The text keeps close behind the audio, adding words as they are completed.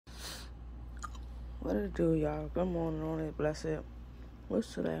What it do, y'all? Good morning on it, blessed.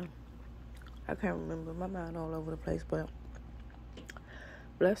 What's today? I can't remember. My mind all over the place, but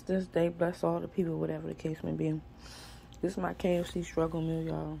bless this day, bless all the people, whatever the case may be. This is my KFC struggle meal,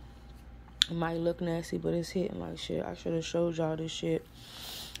 y'all. It might look nasty, but it's hitting like shit. I should have showed y'all this shit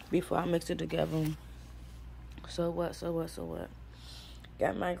before I mixed it together. So what?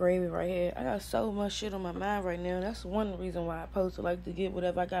 Got my gravy right here. I got so much shit on my mind right now. That's one reason why I post to like to get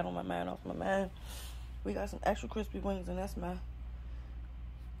whatever I got on my mind off my mind. We got some extra crispy wings, and that's my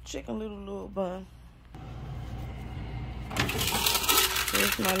chicken little bun.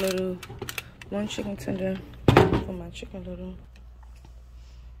 Here's my little one chicken tender for my chicken little.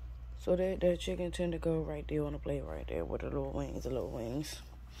 So that chicken tender go right there on the plate right there with the little wings.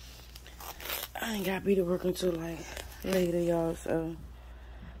 I ain't got to be to work until like later, y'all. So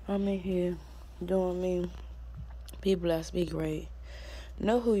I'm in here doing me. Be blessed, be great.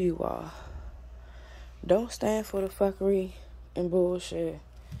 Know who you are. Don't stand for the fuckery and bullshit.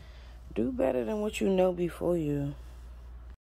 Do better than what you know before you.